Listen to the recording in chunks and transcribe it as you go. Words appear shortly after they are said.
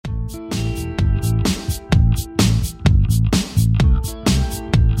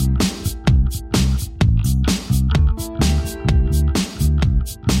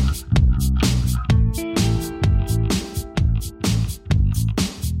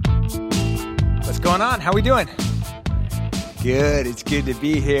going on? How we doing? Good. It's good to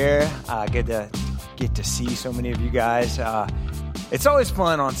be here. Good to get to see so many of you guys. It's always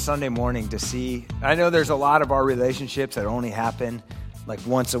fun on Sunday morning to see. I know there's a lot of our relationships that only happen like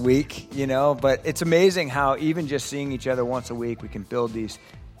once a week, but it's amazing how even just seeing each other once a week, we can build these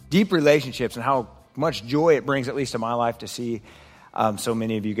deep relationships, and how much joy it brings, at least in my life, to see so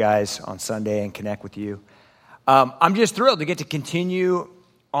many of you guys on Sunday and connect with you. I'm just thrilled to get to continue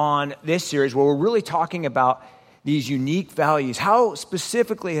on this series where we're really talking about these unique values. How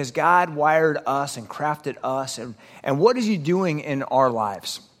specifically has God wired us and crafted us, and what is he doing in our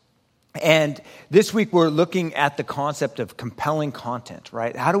lives? And this week we're looking at the concept of compelling content,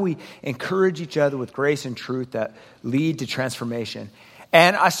 right? How do we encourage each other with grace and truth that lead to transformation?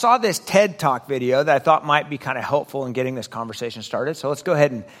 And I saw this TED Talk video that I thought might be kind of helpful in getting this conversation started. So let's go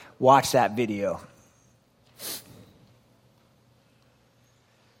ahead and watch that video.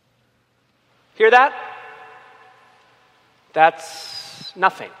 Hear that? That's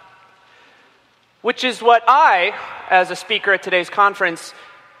nothing. Which is what I, as a speaker at today's conference,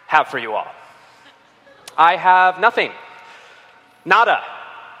 have for you all. I have nothing. Nada.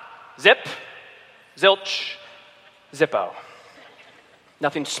 Zip. Zilch. Zippo.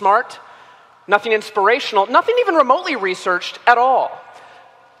 Nothing smart. Nothing inspirational. Nothing even remotely researched at all.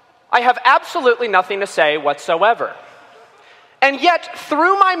 I have absolutely nothing to say whatsoever. And yet,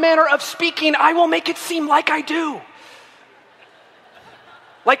 through my manner of speaking, I will make it seem like I do.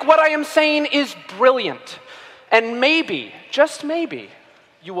 Like what I am saying is brilliant. And maybe, just maybe,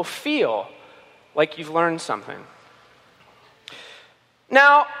 you will feel like you've learned something.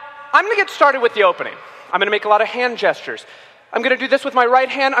 Now, I'm going to get started with the opening. I'm going to make a lot of hand gestures. I'm going to do this with my right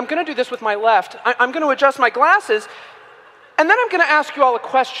hand. I'm going to do this with my left. I'm going to adjust my glasses. And then I'm going to ask you all a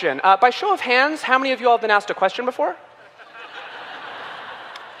question. By show of hands, how many of you all have been asked a question before?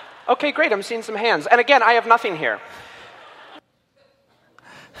 Okay, great. I'm seeing some hands. And again, I have nothing here.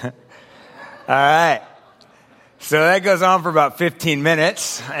 All right. So that goes on for about 15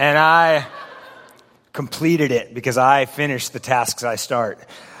 minutes, and I completed it because I finished the tasks I start.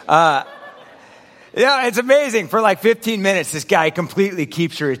 It's amazing. For like 15 minutes, this guy completely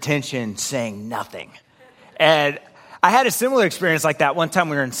keeps your attention saying nothing. And I had a similar experience like that one time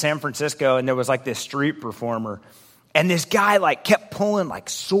we were in San Francisco, and there was like this street performer. And this guy like kept pulling like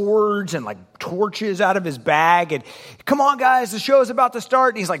swords and like torches out of his bag. And come on, guys, the show is about to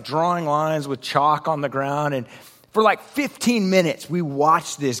start. And he's like drawing lines with chalk on the ground. And for like 15 minutes, we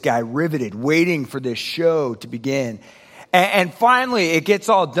watched this guy riveted, waiting for this show to begin. And finally, it gets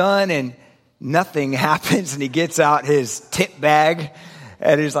all done and nothing happens. And he gets out his tip bag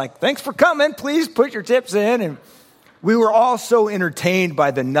and he's like, "Thanks for coming. Please put your tips in." And we were all so entertained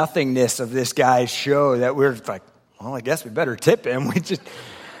by the nothingness of this guy's show that we're like, well, I guess we better tip him.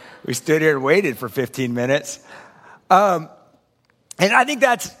 We stood here and waited for 15 minutes. And I think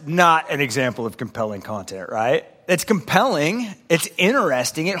that's not an example of compelling content, right? It's compelling. It's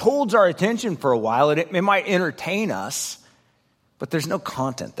interesting. It holds our attention for a while. It might entertain us, but there's no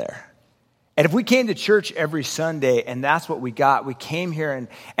content there. And if we came to church every Sunday and that's what we got, we came here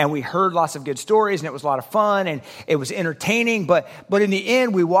and we heard lots of good stories and it was a lot of fun and it was entertaining, but in the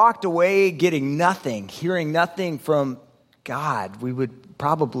end we walked away getting nothing, hearing nothing from God, we would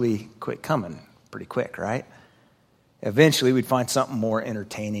probably quit coming pretty quick, right? Eventually we'd find something more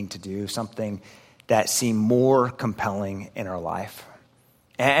entertaining to do, something that seemed more compelling in our life.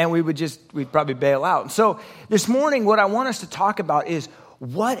 And we'd probably bail out. And so this morning what I want us to talk about is,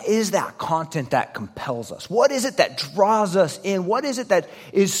 what is that content that compels us? What is it that draws us in? What is it that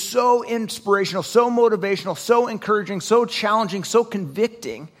is so inspirational, so motivational, so encouraging, so challenging, so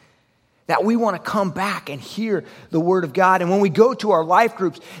convicting that we want to come back and hear the Word of God? And when we go to our life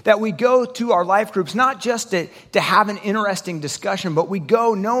groups, that we go to our life groups not just to have an interesting discussion, but we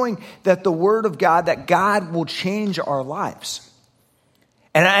go knowing that the Word of God, that God will change our lives.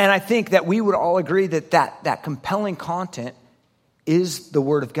 And I think that we would all agree that compelling content is the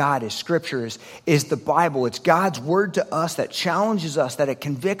Word of God, is Scripture, is the Bible. It's God's Word to us that challenges us, that it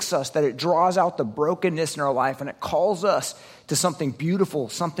convicts us, that it draws out the brokenness in our life, and it calls us to something beautiful,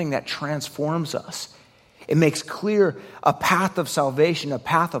 something that transforms us. It makes clear a path of salvation, a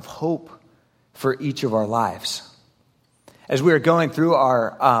path of hope for each of our lives. As we are going through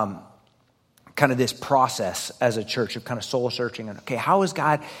our kind of this process as a church of kind of soul searching, and okay, how has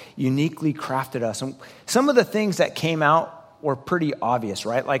God uniquely crafted us? And some of the things that came out were pretty obvious,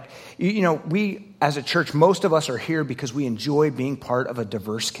 right? Like, we as a church, most of us are here because we enjoy being part of a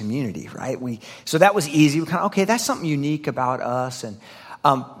diverse community, right? So that was easy. We kind of, okay, that's something unique about us. And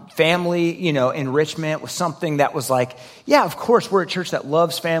Family, enrichment was something that was like, yeah, of course, we're a church that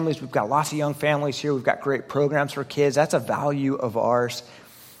loves families. We've got lots of young families here. We've got great programs for kids. That's a value of ours.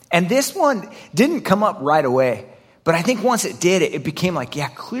 And this one didn't come up right away. But I think once it did, it became like, yeah,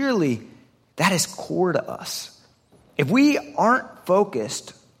 clearly that is core to us. If we aren't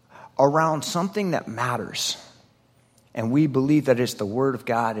focused around something that matters, and we believe that it's the Word of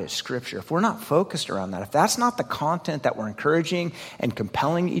God, it's Scripture, if we're not focused around that, if that's not the content that we're encouraging and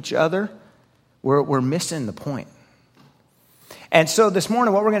compelling each other, we're missing the point. And so this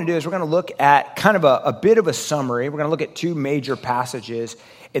morning, what we're going to do is we're going to look at kind of a bit of a summary. We're going to look at two major passages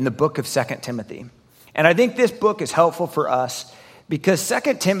in the book of 2 Timothy. And I think this book is helpful for us because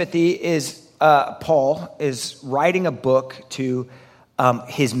 2 Timothy is, Paul is writing a book to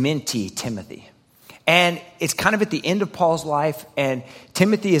his mentee, Timothy. And it's kind of at the end of Paul's life, and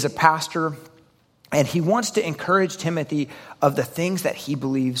Timothy is a pastor, and he wants to encourage Timothy of the things that he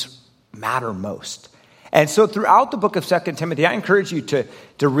believes matter most. And so throughout the book of 2 Timothy, I encourage you to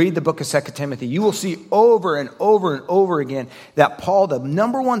read the book of 2 Timothy. You will see over and over and over again that Paul, the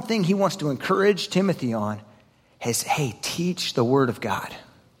number one thing he wants to encourage Timothy on is, hey, teach the Word of God.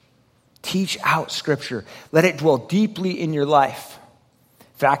 Teach out Scripture. Let it dwell deeply in your life.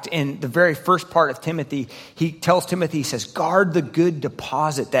 In fact, in the very first part of Timothy, he tells Timothy, he says, guard the good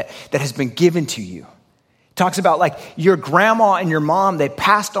deposit that has been given to you. He talks about like your grandma and your mom, they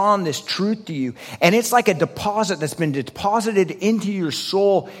passed on this truth to you. And it's like a deposit that's been deposited into your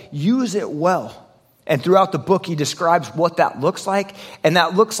soul. Use it well. And throughout the book, he describes what that looks like. And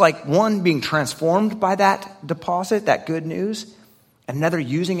that looks like one, being transformed by that deposit, that good news. Another,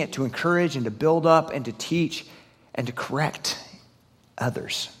 using it to encourage and to build up and to teach and to correct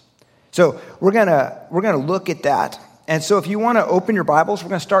others. So we're gonna look at that. And so if you want to open your Bibles, we're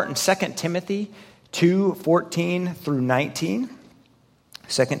going to start in 2 Timothy 2:14 through 19.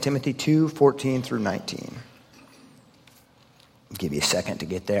 2 Timothy 2:14 through 19. I'll give you a second to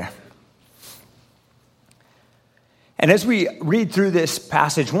get there. And as we read through this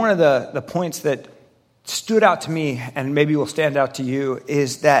passage, one of the points that stood out to me, and maybe will stand out to you,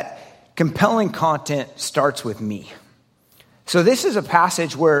 is that compelling content starts with me. So this is a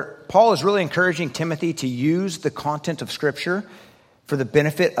passage where Paul is really encouraging Timothy to use the content of Scripture for the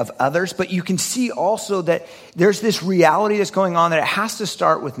benefit of others. But you can see also that there's this reality that's going on that it has to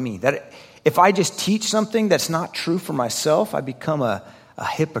start with me. That if I just teach something that's not true for myself, I become a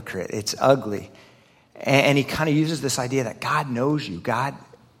hypocrite. It's ugly. And he kind of uses this idea that God knows you. God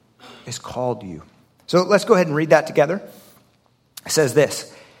has called you. So let's go ahead and read that together. It says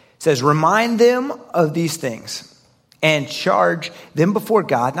this. It says, remind them of these things and charge them before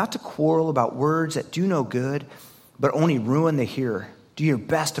God not to quarrel about words that do no good, but only ruin the hearer. Do your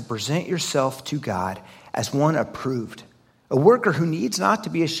best to present yourself to God as one approved, a worker who needs not to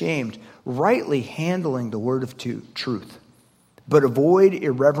be ashamed, rightly handling the word of truth. But avoid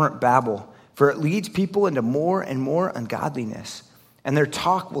irreverent babble, for it leads people into more and more ungodliness. And their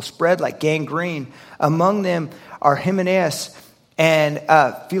talk will spread like gangrene. Among them are Hymenaeus and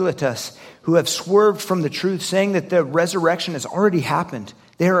Philetus, who have swerved from the truth, saying that the resurrection has already happened.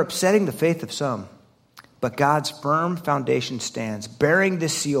 They are upsetting the faith of some. But God's firm foundation stands, bearing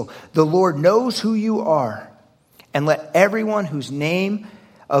this seal. The Lord knows who you are. And let everyone whose name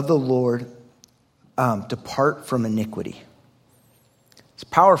of the Lord depart from iniquity. It's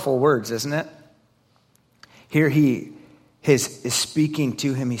powerful words, isn't it? Here he is speaking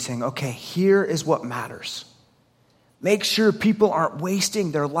to him. He's saying, okay, here is what matters. Make sure people aren't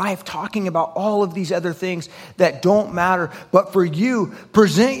wasting their life talking about all of these other things that don't matter. But for you,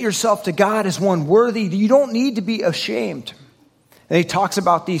 present yourself to God as one worthy. You don't need to be ashamed. And he talks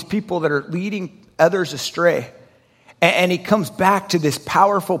about these people that are leading others astray. And he comes back to this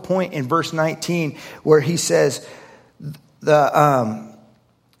powerful point in verse 19 where he says, the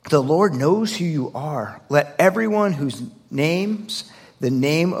Lord knows who you are. Let everyone whose names the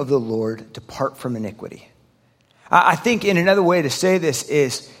name of the Lord depart from iniquity. I think in another way to say this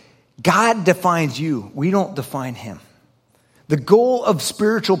is God defines you. We don't define him. The goal of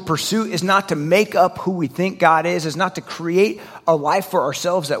spiritual pursuit is not to make up who we think God is not to create a life for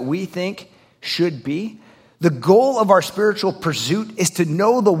ourselves that we think should be. The goal of our spiritual pursuit is to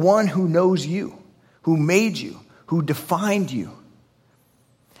know the one who knows you, who made you, who defined you.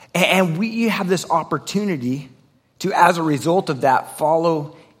 And we have this opportunity to, as a result of that,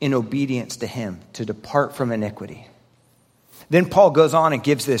 follow in obedience to him, to depart from iniquity. Then Paul goes on and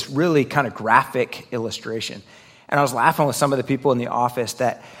gives this really kind of graphic illustration. And I was laughing with some of the people in the office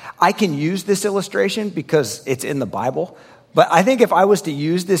that I can use this illustration because it's in the Bible. But I think if I was to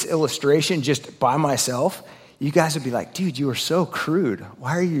use this illustration just by myself, you guys would be like, dude, you are so crude.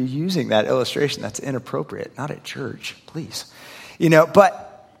 Why are you using that illustration? That's inappropriate. Not at church, please.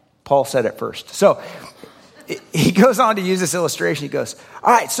 But Paul said it first. So he goes on to use this illustration. He goes,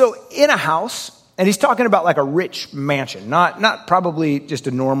 all right, so in a house, and he's talking about like a rich mansion, not probably just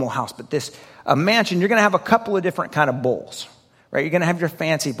a normal house, but a mansion, you're going to have a couple of different kind of bowls, right? You're going to have your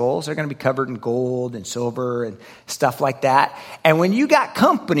fancy bowls. They're going to be covered in gold and silver and stuff like that. And when you got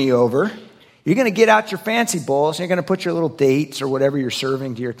company over, you're going to get out your fancy bowls, and you're going to put your little dates or whatever you're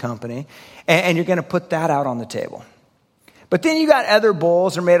serving to your company, and you're going to put that out on the table. But then you got other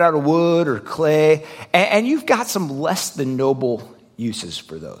bowls that are made out of wood or clay, and you've got some less than noble uses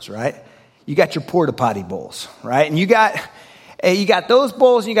for those, right? You got your porta potty bowls, right? And you got those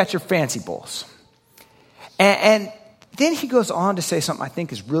bowls, and you got your fancy bowls. And then he goes on to say something I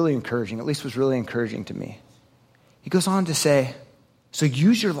think is really encouraging, at least was really encouraging to me. He goes on to say, so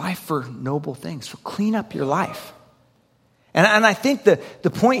use your life for noble things, so clean up your life. And I think the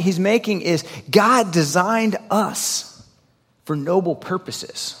point he's making is God designed us for noble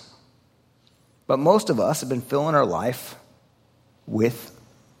purposes. But most of us have been filling our life with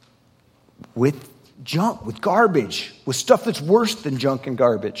junk, with garbage, with stuff that's worse than junk and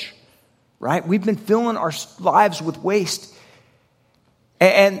garbage, right? We've been filling our lives with waste.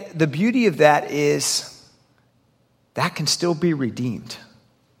 And the beauty of that is that can still be redeemed.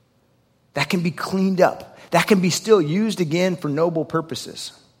 That can be cleaned up. That can be still used again for noble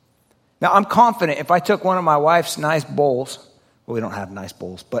purposes. Now, I'm confident if I took one of my wife's nice bowls, well, we don't have nice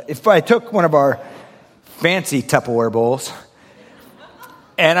bowls, but if I took one of our fancy Tupperware bowls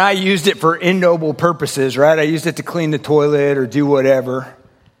and I used it for ignoble purposes, right? I used it to clean the toilet or do whatever.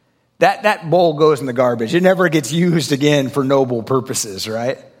 That bowl goes in the garbage. It never gets used again for noble purposes,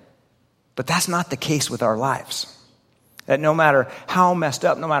 right? But that's not the case with our lives. That no matter how messed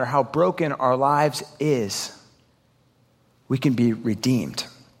up, no matter how broken our lives is, we can be redeemed.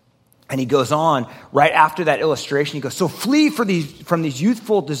 And he goes on right after that illustration. He goes, so flee from these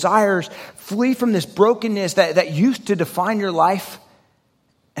youthful desires, flee from this brokenness that used to define your life,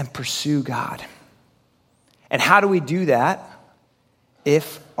 and pursue God. And how do we do that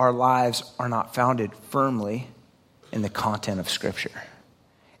if our lives are not founded firmly in the content of Scripture?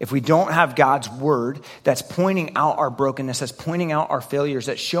 If we don't have God's word that's pointing out our brokenness, that's pointing out our failures,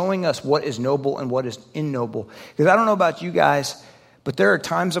 that's showing us what is noble and what is ignoble. Because I don't know about you guys, but there are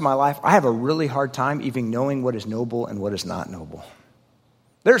times in my life I have a really hard time even knowing what is noble and what is not noble.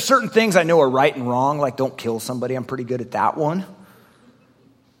 There are certain things I know are right and wrong, like don't kill somebody. I'm pretty good at that one.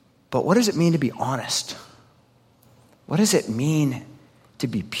 But what does it mean to be honest? What does it mean to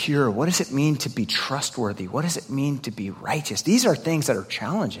be pure? What does it mean to be trustworthy? What does it mean to be righteous? These are things that are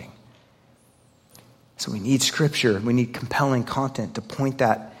challenging. So we need Scripture. We need compelling content to point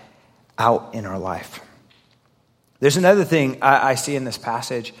that out in our life. There's another thing I see in this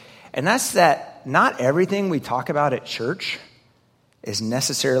passage, and that's that not everything we talk about at church is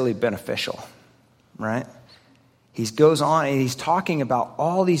necessarily beneficial, right? He goes on and he's talking about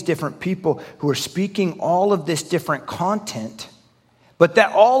all these different people who are speaking all of this different content, but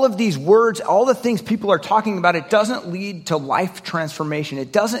that all of these words, all the things people are talking about, it doesn't lead to life transformation.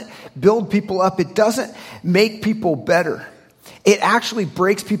 It doesn't build people up. It doesn't make people better. It actually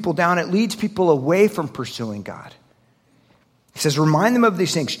breaks people down. It leads people away from pursuing God. He says, remind them of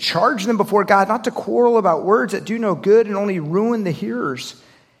these things. Charge them before God not to quarrel about words that do no good and only ruin the hearers.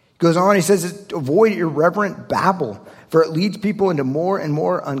 He goes on, he says, avoid irreverent babble, for it leads people into more and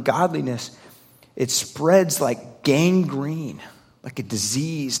more ungodliness. It spreads like gangrene, like a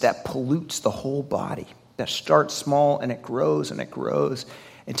disease that pollutes the whole body, that starts small and it grows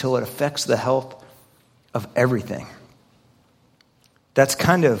until it affects the health of everything. That's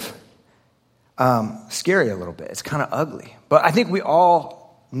kind of scary a little bit. It's kind of ugly. But I think we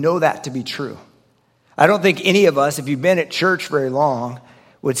all know that to be true. I don't think any of us, if you've been at church very long,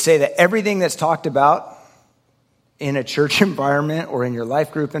 would say that everything that's talked about in a church environment or in your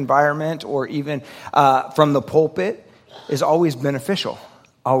life group environment or even from the pulpit is always beneficial,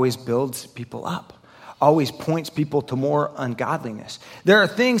 always builds people up, always points people to more ungodliness. There are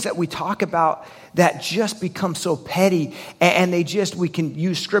things that we talk about that just become so petty, and we can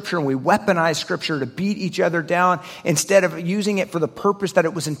use Scripture and we weaponize Scripture to beat each other down instead of using it for the purpose that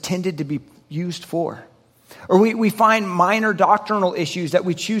it was intended to be used for. Or we find minor doctrinal issues that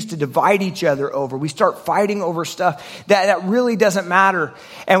we choose to divide each other over. We start fighting over stuff that really doesn't matter.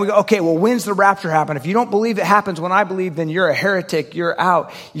 And we go, okay, well, when's the rapture happen? If you don't believe it happens when I believe, then you're a heretic, you're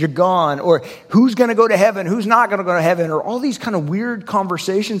out, you're gone. Or who's going to go to heaven, who's not going to go to heaven? Or all these kind of weird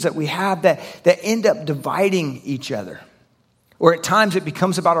conversations that we have that end up dividing each other. Or at times it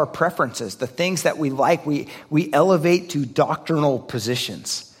becomes about our preferences, the things that we like, we elevate to doctrinal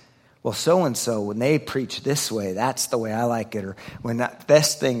positions. Well, so-and-so, when they preach this way, that's the way I like it. Or when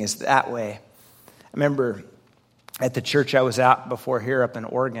this thing is that way. I remember at the church I was at before here up in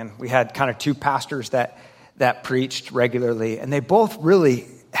Oregon, we had kind of two pastors that preached regularly. And they both really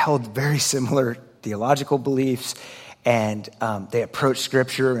held very similar theological beliefs. And they approached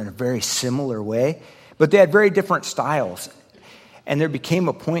Scripture in a very similar way. But they had very different styles. And there became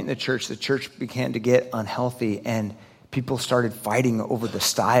a point in the church began to get unhealthy, and people started fighting over the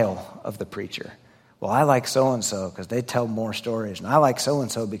style of the preacher. Well, I like so-and-so because they tell more stories, and I like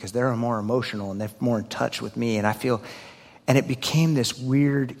so-and-so because they're more emotional and they're more in touch with me, and it became this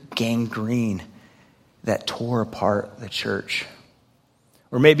weird gangrene that tore apart the church.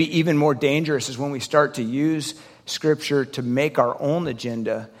 Or maybe even more dangerous is when we start to use Scripture to make our own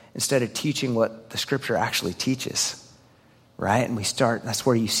agenda instead of teaching what the Scripture actually teaches. Right? And that's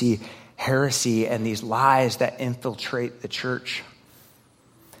where you see heresy and these lies that infiltrate the church.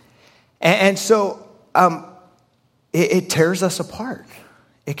 And so it tears us apart.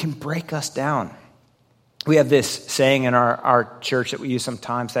 It can break us down. We have this saying in our church that we use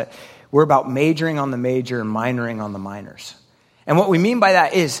sometimes that we're about majoring on the major and minoring on the minors. And what we mean by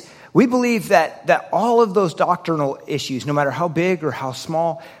that is we believe that all of those doctrinal issues, no matter how big or how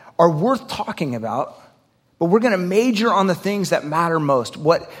small, are worth talking about. But we're going to major on the things that matter most,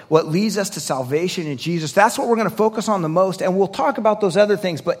 what leads us to salvation in Jesus. That's what we're going to focus on the most, and we'll talk about those other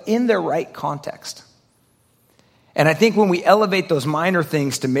things, but in their right context. And I think when we elevate those minor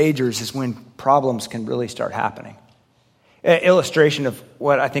things to majors is when problems can really start happening. An illustration of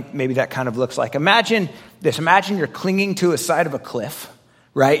what I think maybe that kind of looks like. Imagine this. Imagine you're clinging to a side of a cliff,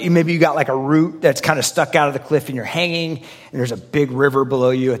 right? Maybe you got like a root that's kind of stuck out of the cliff, and you're hanging, and there's a big river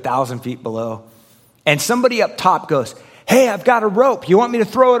below you, 1,000 feet below. And somebody up top goes, "Hey, I've got a rope. You want me to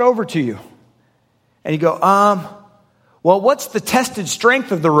throw it over to you?" And you go, well, what's the tested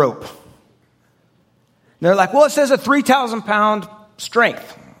strength of the rope? And they're like, well, it says a 3,000-pound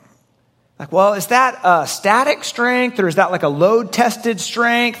strength. Like, well, is that a static strength or is that like a load-tested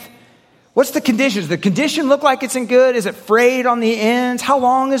strength? What's the conditions? Does the condition look like it's in good? Is it frayed on the ends? How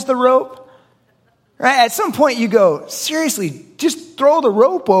long is the rope? Right? At some point you go, seriously, just throw the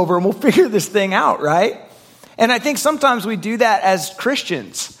rope over and we'll figure this thing out, right? And I think sometimes we do that as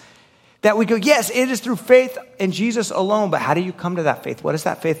Christians. That we go, yes, it is through faith in Jesus alone, but how do you come to that faith? What does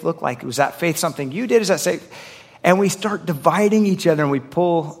that faith look like? Was that faith something you did? Is that safe? And we start dividing each other and we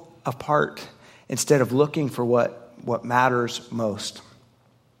pull apart instead of looking for what matters most.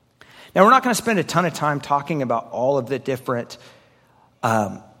 Now, we're not going to spend a ton of time talking about all of the different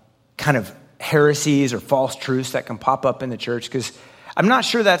kind of heresies or false truths that can pop up in the church, because I'm not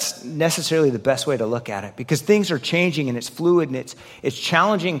sure that's necessarily the best way to look at it, because things are changing and it's fluid and it's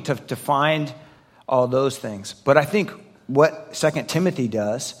challenging to find all those things. But I think what 2 Timothy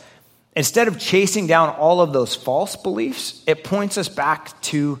does, instead of chasing down all of those false beliefs, it points us back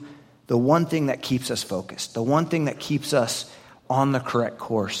to the one thing that keeps us focused, the one thing that keeps us on the correct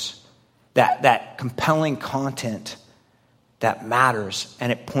course, that compelling content that matters,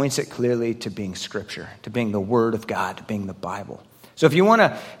 and it points it clearly to being Scripture, to being the Word of God, to being the Bible. So if you want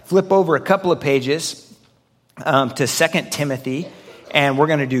to flip over a couple of pages to 2 Timothy, and we're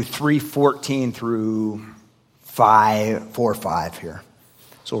going to do 3:14 through 4:5 here.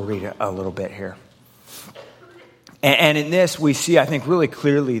 So we'll read a little bit here. And in this, we see, I think, really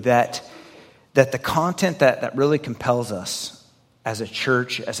clearly that the content that really compels us as a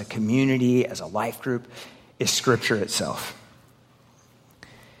church, as a community, as a life group, is Scripture itself.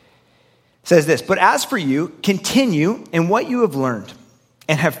 It says this, "But as for you, continue in what you have learned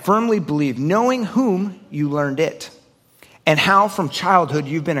and have firmly believed, knowing whom you learned it, and how from childhood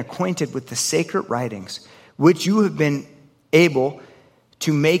you've been acquainted with the sacred writings, which you have been able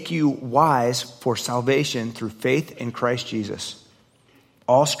to make you wise for salvation through faith in Christ Jesus.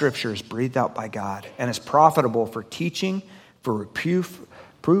 All Scripture is breathed out by God and is profitable for teaching, for reproof,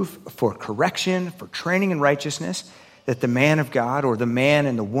 for correction, for training in righteousness, that the man of God, or the man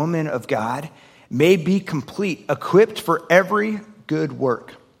and the woman of God, may be complete, equipped for every good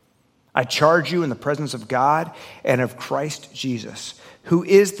work. I charge you in the presence of God and of Christ Jesus, who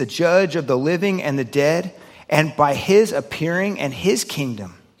is the judge of the living and the dead, and by his appearing and his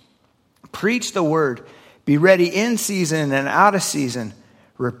kingdom. Preach the word, be ready in season and out of season,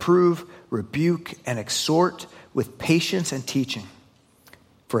 reprove, rebuke, and exhort with patience and teaching.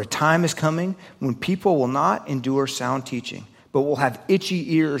 For a time is coming when people will not endure sound teaching, but will have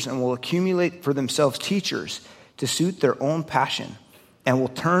itchy ears and will accumulate for themselves teachers to suit their own passion, and will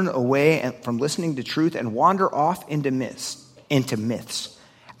turn away from listening to truth and wander off into into myths.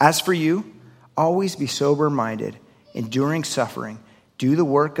 As for you, always be sober-minded, enduring suffering, do the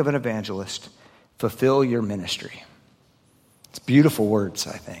work of an evangelist, fulfill your ministry. It's beautiful words,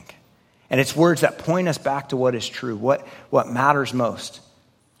 I think. And it's words that point us back to what is true, what matters most.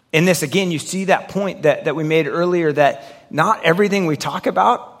 In this, again, you see that point that we made earlier, that not everything we talk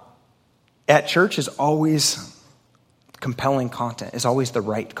about at church is always compelling content, is always the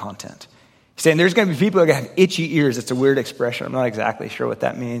right content. He's saying there's going to be people that are going to have itchy ears. It's a weird expression. I'm not exactly sure what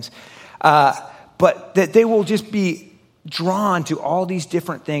that means. But that they will just be drawn to all these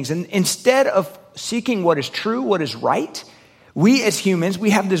different things. And instead of seeking what is true, what is right, we as humans,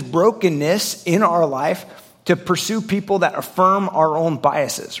 we have this brokenness in our life to pursue people that affirm our own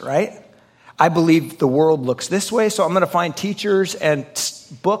biases, right? I believe the world looks this way, so I'm going to find teachers and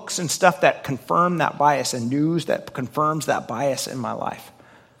books and stuff that confirm that bias and news that confirms that bias in my life.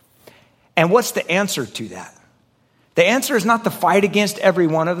 And what's the answer to that? The answer is not to fight against every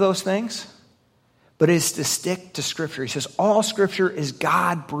one of those things, but is to stick to Scripture. He says all Scripture is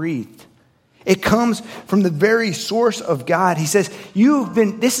God-breathed. It comes from the very source of God. He says,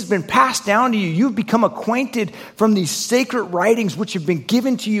 this has been passed down to you. You've become acquainted from these sacred writings which have been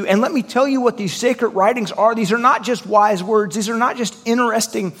given to you. And let me tell you what these sacred writings are. These are not just wise words. These are not just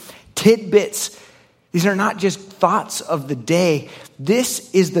interesting tidbits. These are not just thoughts of the day.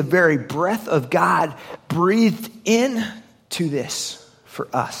 This is the very breath of God breathed into this for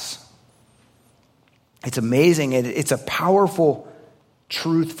us. It's amazing. It's a powerful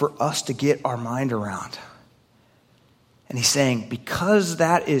truth for us to get our mind around. And he's saying, because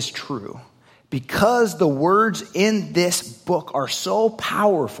that is true, because the words in this book are so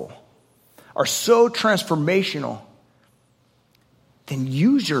powerful, are so transformational, then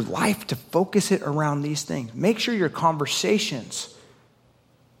use your life to focus it around these things. Make sure your conversations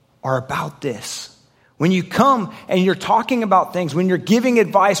are about this. When you come and you're talking about things, when you're giving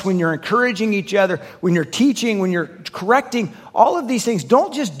advice, when you're encouraging each other, when you're teaching, when you're correcting, all of these things,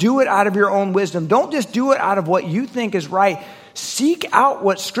 don't just do it out of your own wisdom. Don't just do it out of what you think is right. Seek out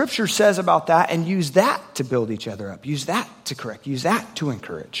what Scripture says about that and use that to build each other up. Use that to correct. Use that to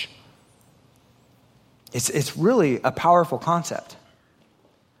encourage. It's really a powerful concept.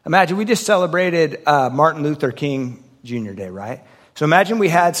 Imagine we just celebrated Martin Luther King Jr. Day, right? So imagine we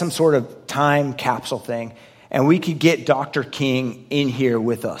had some sort of time capsule thing and we could get Dr. King in here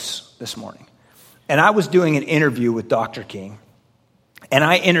with us this morning. And I was doing an interview with Dr. King and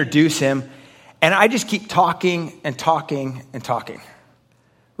I introduce him and I just keep talking and talking and talking,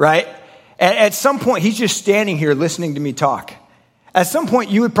 right? And at some point, he's just standing here listening to me talk. At some point,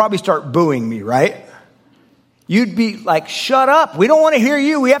 you would probably start booing me, right? You'd be like, shut up. We don't want to hear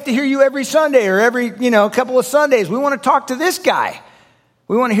you. We have to hear you every Sunday or every, couple of Sundays. We want to talk to this guy.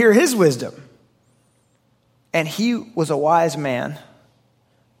 We want to hear his wisdom. And he was a wise man,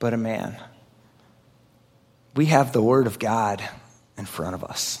 but a man. We have the Word of God in front of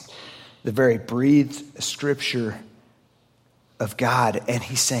us, the very breathed Scripture of God. And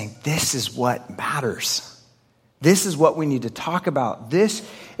he's saying, this is what matters. This is what we need to talk about. This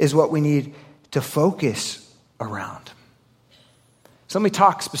is what we need to focus around. So let me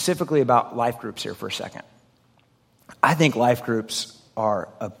talk specifically about life groups here for a second. I think life groups are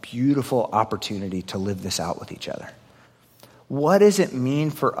a beautiful opportunity to live this out with each other. What does it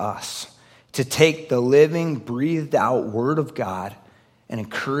mean for us to take the living, breathed out Word of God and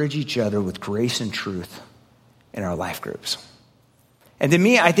encourage each other with grace and truth in our life groups? And to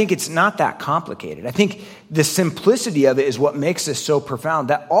me, I think it's not that complicated. I think the simplicity of it is what makes this so profound,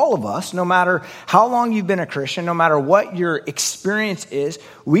 that all of us, no matter how long you've been a Christian, no matter what your experience is,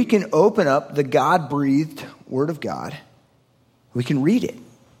 we can open up the God-breathed Word of God. We can read it.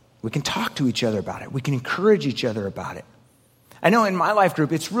 We can talk to each other about it. We can encourage each other about it. I know in my life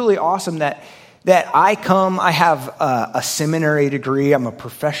group, it's really awesome that I have a seminary degree. I'm a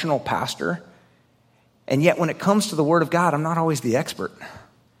professional pastor. And yet when it comes to the Word of God, I'm not always the expert.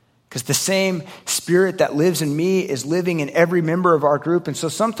 Because the same Spirit that lives in me is living in every member of our group. And so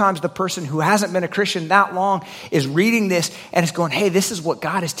sometimes the person who hasn't been a Christian that long is reading this and is going, hey, this is what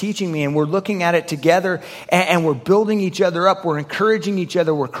God is teaching me. And we're looking at it together and we're building each other up. We're encouraging each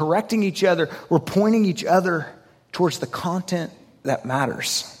other. We're correcting each other. We're pointing each other towards the content that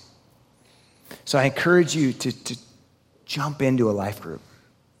matters. So I encourage you to jump into a life group.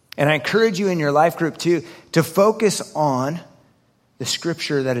 And I encourage you in your life group too to focus on the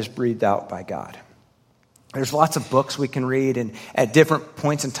Scripture that is breathed out by God. There's lots of books we can read, and at different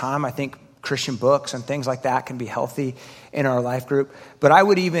points in time, I think Christian books and things like that can be healthy in our life group. But I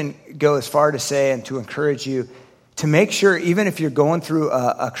would even go as far to say and to encourage you to make sure, even if you're going through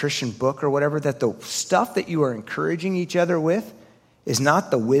a Christian book or whatever, that the stuff that you are encouraging each other with is not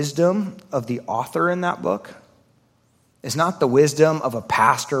the wisdom of the author in that book. It's not the wisdom of a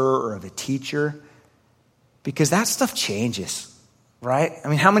pastor or of a teacher, because that stuff changes, right? I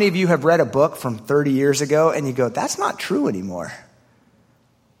mean, how many of you have read a book from 30 years ago and you go, that's not true anymore,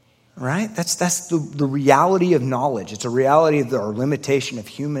 right? That's the reality of knowledge. It's a reality of our limitation of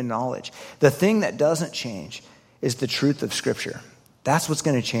human knowledge. The thing that doesn't change is the truth of Scripture. That's what's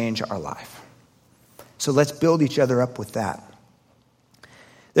going to change our life. So let's build each other up with that.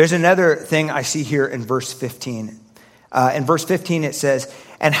 There's another thing I see here in verse 15. In verse 15 it says,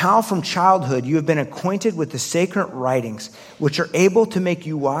 "And how from childhood you have been acquainted with the sacred writings, which are able to make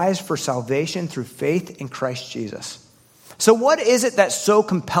you wise for salvation through faith in Christ Jesus." So what is it that's so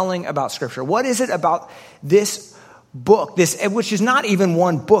compelling about Scripture? What is it about this book, which is not even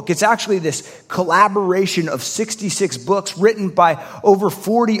one book? It's actually this collaboration of 66 books written by over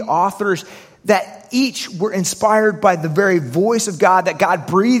 40 authors that each were inspired by the very voice of God, that God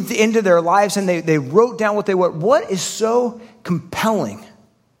breathed into their lives, and they wrote down what they were. What is so compelling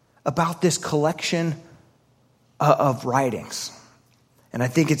about this collection of writings? And I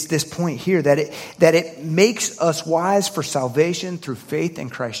think it's this point here, that it makes us wise for salvation through faith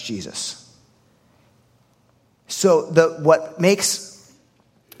in Christ Jesus. So what makes,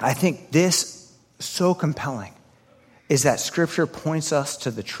 I think, this so compelling is that Scripture points us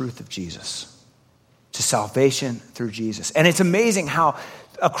to the truth of Jesus, to salvation through Jesus. And it's amazing how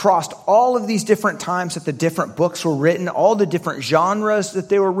across all of these different times that the different books were written, all the different genres that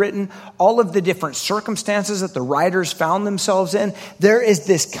they were written, all of the different circumstances that the writers found themselves in, there is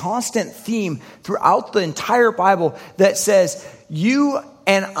this constant theme throughout the entire Bible that says, you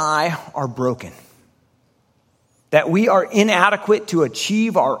and I are broken, that we are inadequate to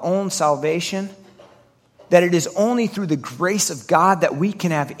achieve our own salvation, that it is only through the grace of God that we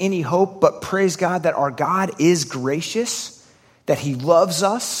can have any hope. But praise God that our God is gracious, that He loves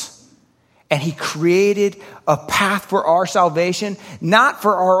us, and He created a path for our salvation, not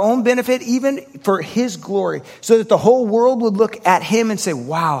for our own benefit, even for His glory, so that the whole world would look at Him and say,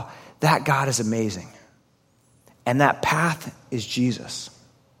 wow, that God is amazing. And that path is Jesus.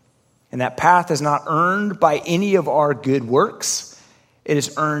 And that path is not earned by any of our good works. It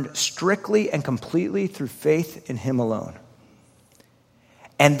is earned strictly and completely through faith in Him alone.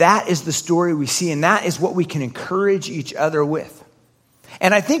 And that is the story we see, and that is what we can encourage each other with.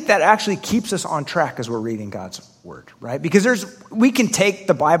 And I think that actually keeps us on track as we're reading God's Word, right? Because we can take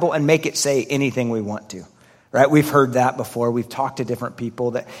the Bible and make it say anything we want to, right? We've heard that before. We've talked to different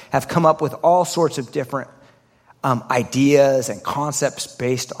people that have come up with all sorts of different ideas and concepts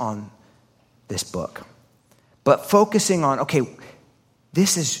based on this book. But focusing on, okay,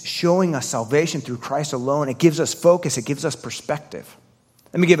 this is showing us salvation through Christ alone. It gives us focus. It gives us perspective.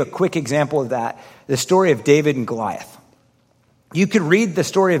 Let me give a quick example of that. The story of David and Goliath. You could read the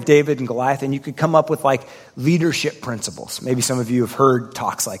story of David and Goliath and you could come up with like leadership principles. Maybe some of you have heard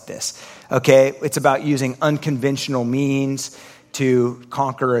talks like this. Okay, it's about using unconventional means to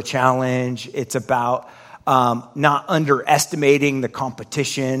conquer a challenge. It's about not underestimating the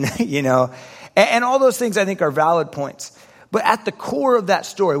competition, and all those things I think are valid points. But at the core of that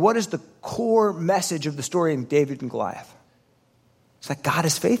story, what is the core message of the story in David and Goliath? It's that God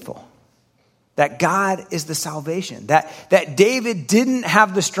is faithful. That God is the salvation. That David didn't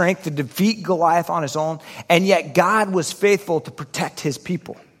have the strength to defeat Goliath on his own, and yet God was faithful to protect His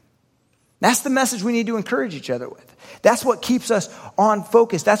people. That's the message we need to encourage each other with. That's what keeps us on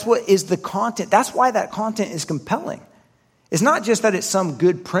focus. That's what is the content. That's why that content is compelling. It's not just that it's some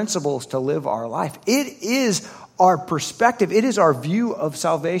good principles to live our life. It is our perspective. It is our view of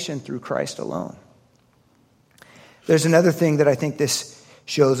salvation through Christ alone. There's another thing that I think this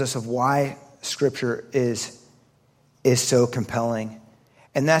shows us of why Scripture is so compelling,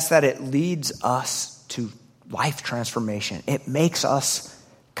 and that's that it leads us to life transformation. It makes us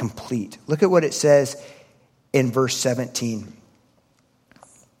complete. Look at what it says in verse 17.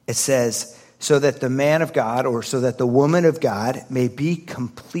 It says, so that the man of God, or so that the woman of God may be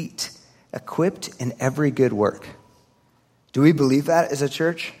complete, equipped in every good work. Do we believe that as a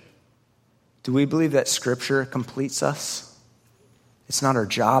church? Do we believe that Scripture completes us? It's not our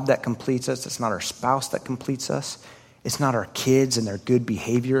job that completes us. It's not our spouse that completes us. It's not our kids and their good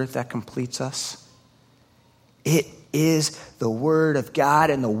behavior that completes us. It is the Word of God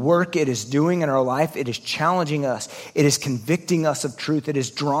and the work it is doing in our life. It is challenging us. It is convicting us of truth. It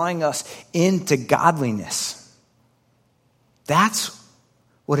is drawing us into godliness. That's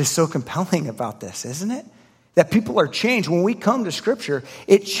what is so compelling about this, isn't it? That people are changed. When we come to Scripture,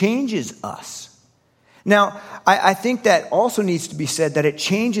 it changes us. Now, I think that also needs to be said that it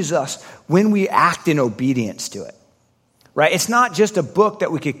changes us when we act in obedience to it, right? It's not just a book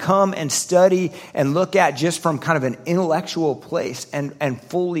that we could come and study and look at just from kind of an intellectual place and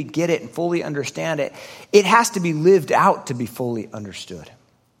fully get it and fully understand it. It has to be lived out to be fully understood.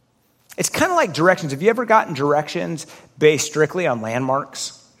 It's kind of like directions. Have you ever gotten directions based strictly on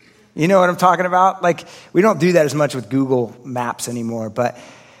landmarks? You know what I'm talking about? Like, we don't do that as much with Google Maps anymore, but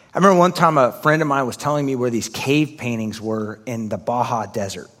I remember one time a friend of mine was telling me where these cave paintings were in the Baja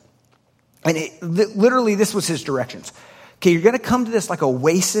Desert. And literally, this was his directions. Okay, you're going to come to this like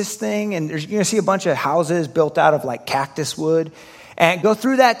oasis thing, and you're going to see a bunch of houses built out of like cactus wood. And go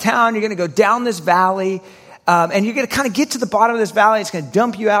through that town, you're going to go down this valley, and you're going to kind of get to the bottom of this valley. It's going to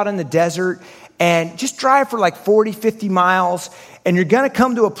dump you out in the desert, and just drive for like 40, 50 miles. And you're going to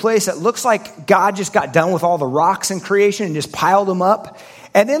come to a place that looks like God just got done with all the rocks in creation and just piled them up.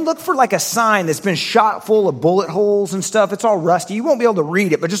 And then look for like a sign that's been shot full of bullet holes and stuff. It's all rusty. You won't be able to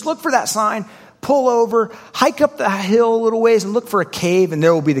read it, but just look for that sign, pull over, hike up the hill a little ways and look for a cave, and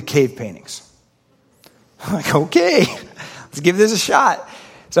there will be the cave paintings. I'm like, okay, let's give this a shot.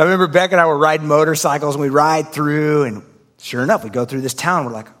 So I remember Beck and I were riding motorcycles, and we ride through, and sure enough, we go through this town.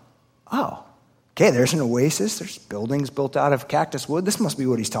 We're like, oh, okay, there's an oasis. There's buildings built out of cactus wood. This must be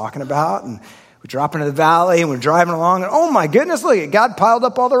what he's talking about. And we drop into the valley, and we're driving along, and oh my goodness, look, God piled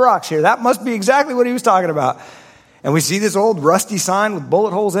up all the rocks here. That must be exactly what he was talking about. And we see this old rusty sign with bullet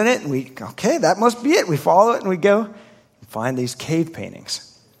holes in it, and okay, that must be it. We follow it, and we go and find these cave paintings.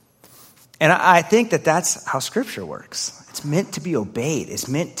 And I think that that's how Scripture works. It's meant to be obeyed. It's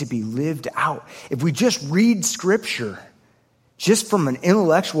meant to be lived out. If we just read Scripture just from an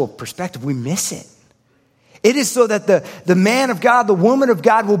intellectual perspective, we miss it. It is so that the man of God, the woman of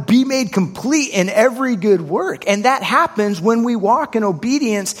God will be made complete in every good work. And that happens when we walk in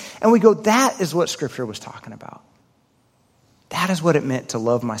obedience and we go, that is what Scripture was talking about. That is what it meant to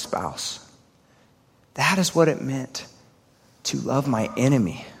love my spouse. That is what it meant to love my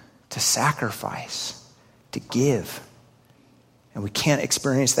enemy, to sacrifice, to give. And we can't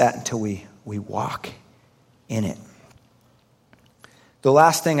experience that until we walk in it. The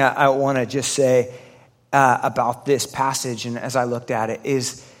last thing I want to just say about this passage, and as I looked at it,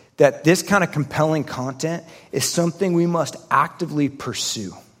 is that this kind of compelling content is something we must actively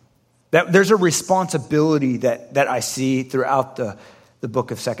pursue. That there's a responsibility that I see throughout the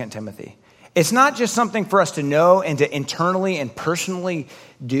book of 2 Timothy. It's not just something for us to know and to internally and personally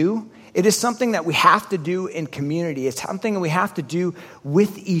do. It is something that we have to do in community. It's something that we have to do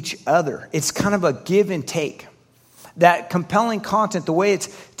with each other. It's kind of a give and take. That compelling content, the way it's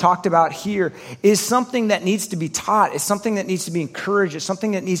talked about here, is something that needs to be taught. It's something that needs to be encouraged. It's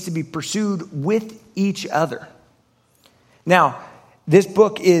something that needs to be pursued with each other. Now, this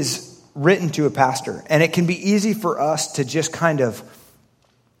book is written to a pastor, and it can be easy for us to just kind of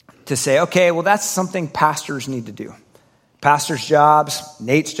to say, okay, well, that's something pastors need to do. Pastors' jobs,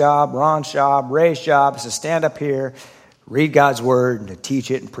 Nate's job, Ron's job, Ray's job is to stand up here, read God's word, and to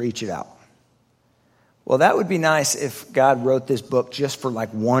teach it and preach it out. Well, that would be nice if God wrote this book just for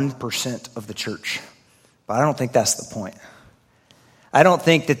like 1% of the church. But I don't think that's the point. I don't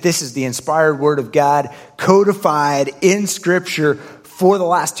think that this is the inspired word of God codified in Scripture for the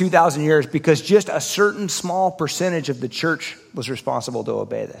last 2,000 years because just a certain small percentage of the church was responsible to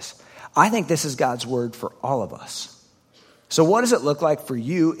obey this. I think this is God's word for all of us. So what does it look like for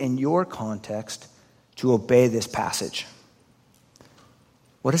you in your context to obey this passage?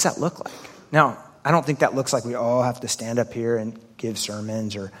 What does that look like? Now, I don't think that looks like we all have to stand up here and give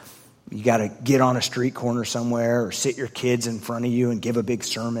sermons, or you got to get on a street corner somewhere or sit your kids in front of you and give a big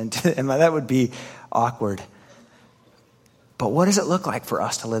sermon to them. That would be awkward. But what does it look like for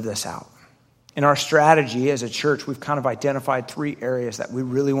us to live this out? In our strategy as a church, we've kind of identified 3 areas that we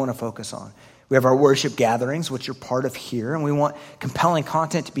really want to focus on. We have our worship gatherings, which are part of here, and we want compelling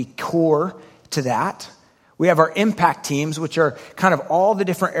content to be core to that. We have our impact teams, which are kind of all the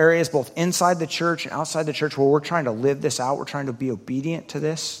different areas, both inside the church and outside the church, where we're trying to live this out. We're trying to be obedient to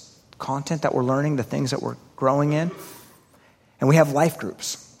this content that we're learning, the things that we're growing in. And we have life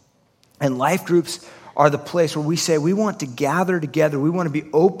groups. And life groups are the place where we say we want to gather together. We want to be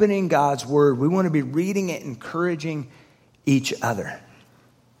opening God's word. We want to be reading it, encouraging each other.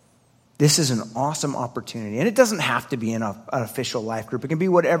 This is an awesome opportunity. And it doesn't have to be in an official life group. It can be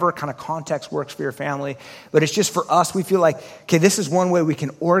whatever kind of context works for your family. But it's just for us, we feel like, okay, this is one way we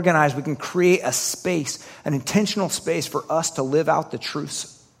can organize, we can create a space, an intentional space for us to live out the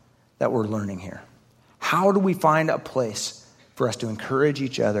truths that we're learning here. How do we find a place for us to encourage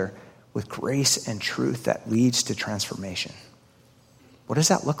each other with grace and truth that leads to transformation? What does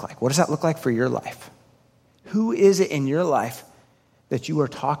that look like? What does that look like for your life? Who is it in your life that you are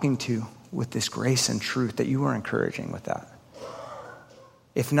talking to with this grace and truth, that you are encouraging with that?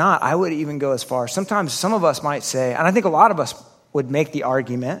 If not, I would even go as far. Sometimes some of us might say, and I think a lot of us would make the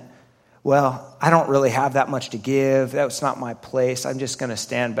argument, well, I don't really have that much to give. That's not my place. I'm just going to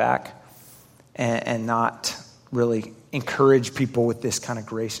stand back and not really encourage people with this kind of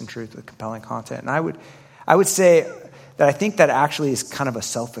grace and truth, with compelling content. And I would say that I think that actually is kind of a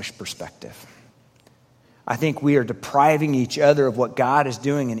selfish perspective. I think we are depriving each other of what God is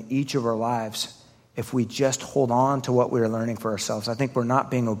doing in each of our lives if we just hold on to what we are learning for ourselves. I think we're not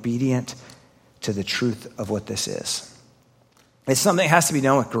being obedient to the truth of what this is. It's something that has to be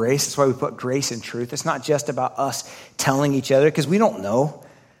done with grace. That's why we put grace and truth. It's not just about us telling each other, because we don't know.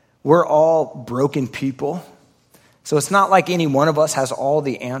 We're all broken people. So it's not like any one of us has all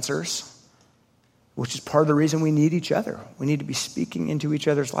the answers, which is part of the reason we need each other. We need to be speaking into each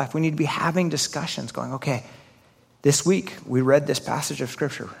other's life. We need to be having discussions going, okay, this week we read this passage of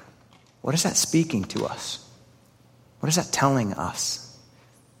Scripture. What is that speaking to us? What is that telling us?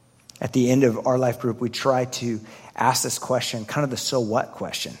 At the end of our life group, we try to ask this question, kind of the so what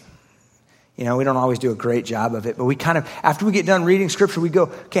question. You know, we don't always do a great job of it, but we kind of, after we get done reading Scripture, we go,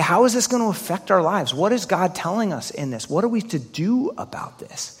 okay, how is this going to affect our lives? What is God telling us in this? What are we to do about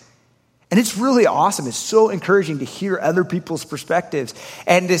this? And it's really awesome. It's so encouraging to hear other people's perspectives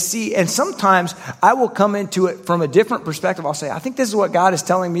and to see. And sometimes I will come into it from a different perspective. I'll say, I think this is what God is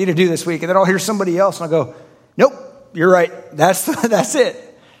telling me to do this week. And then I'll hear somebody else and I'll go, nope, you're right. That's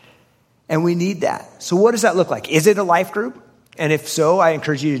it. And we need that. So what does that look like? Is it a life group? And if so, I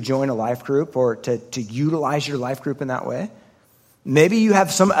encourage you to join a life group or to utilize your life group in that way. Maybe you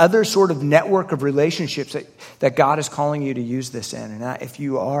have some other sort of network of relationships that God is calling you to use this in. And if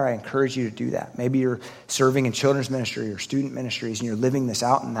you are, I encourage you to do that. Maybe you're serving in children's ministry or student ministries and you're living this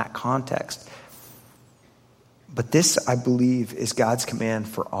out in that context. But this, I believe, is God's command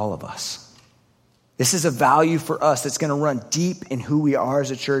for all of us. This is a value for us that's going to run deep in who we are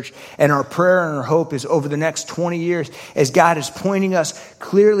as a church. And our prayer and our hope is over the next 20 years, as God is pointing us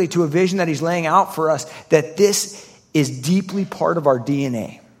clearly to a vision that he's laying out for us, that this is deeply part of our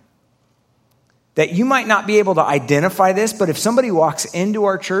DNA. That you might not be able to identify this, but if somebody walks into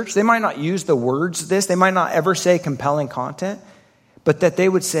our church, they might not use the words this, they might not ever say compelling content, but that they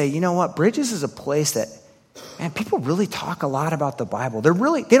would say, you know what, Bridges is a place that, man, people really talk a lot about the Bible.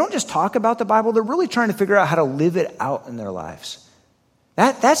 They don't just talk about the Bible, they're really trying to figure out how to live it out in their lives.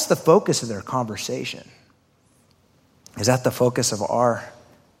 That's the focus of their conversation. Is that the focus of our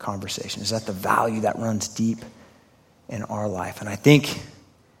conversation? Is that the value that runs deep in our life? And I think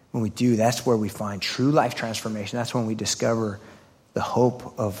when we do, that's where we find true life transformation. That's when we discover the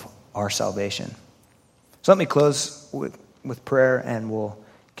hope of our salvation. So let me close with prayer, and we'll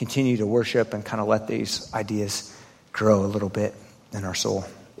continue to worship and kind of let these ideas grow a little bit in our soul.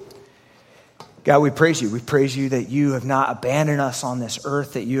 God, we praise you. We praise you that you have not abandoned us on this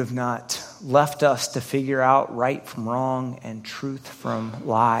earth, that you have not left us to figure out right from wrong and truth from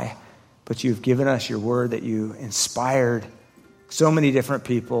lie, but you've given us your word, that you inspired so many different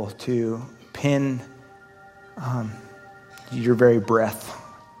people to pen your very breath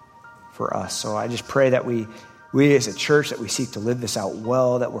for us. So I just pray that we as a church, that we seek to live this out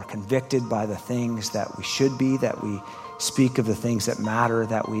well, that we're convicted by the things that we should be, that we speak of the things that matter,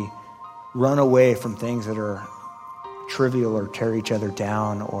 that we run away from things that are trivial or tear each other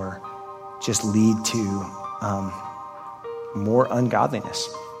down or just lead to more ungodliness.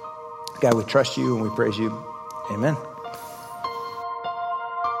 God, we trust you and we praise you. Amen.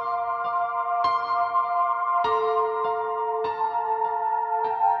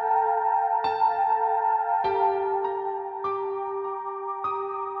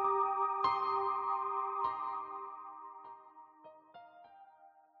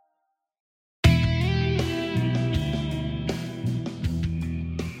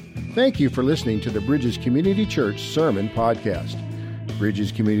 Thank you for listening to the Bridges Community Church Sermon Podcast.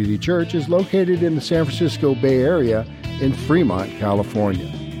 Bridges Community Church is located in the San Francisco Bay Area in Fremont,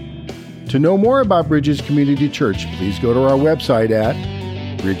 California. To know more about Bridges Community Church, please go to our website at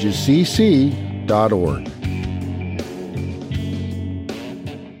bridgescc.org.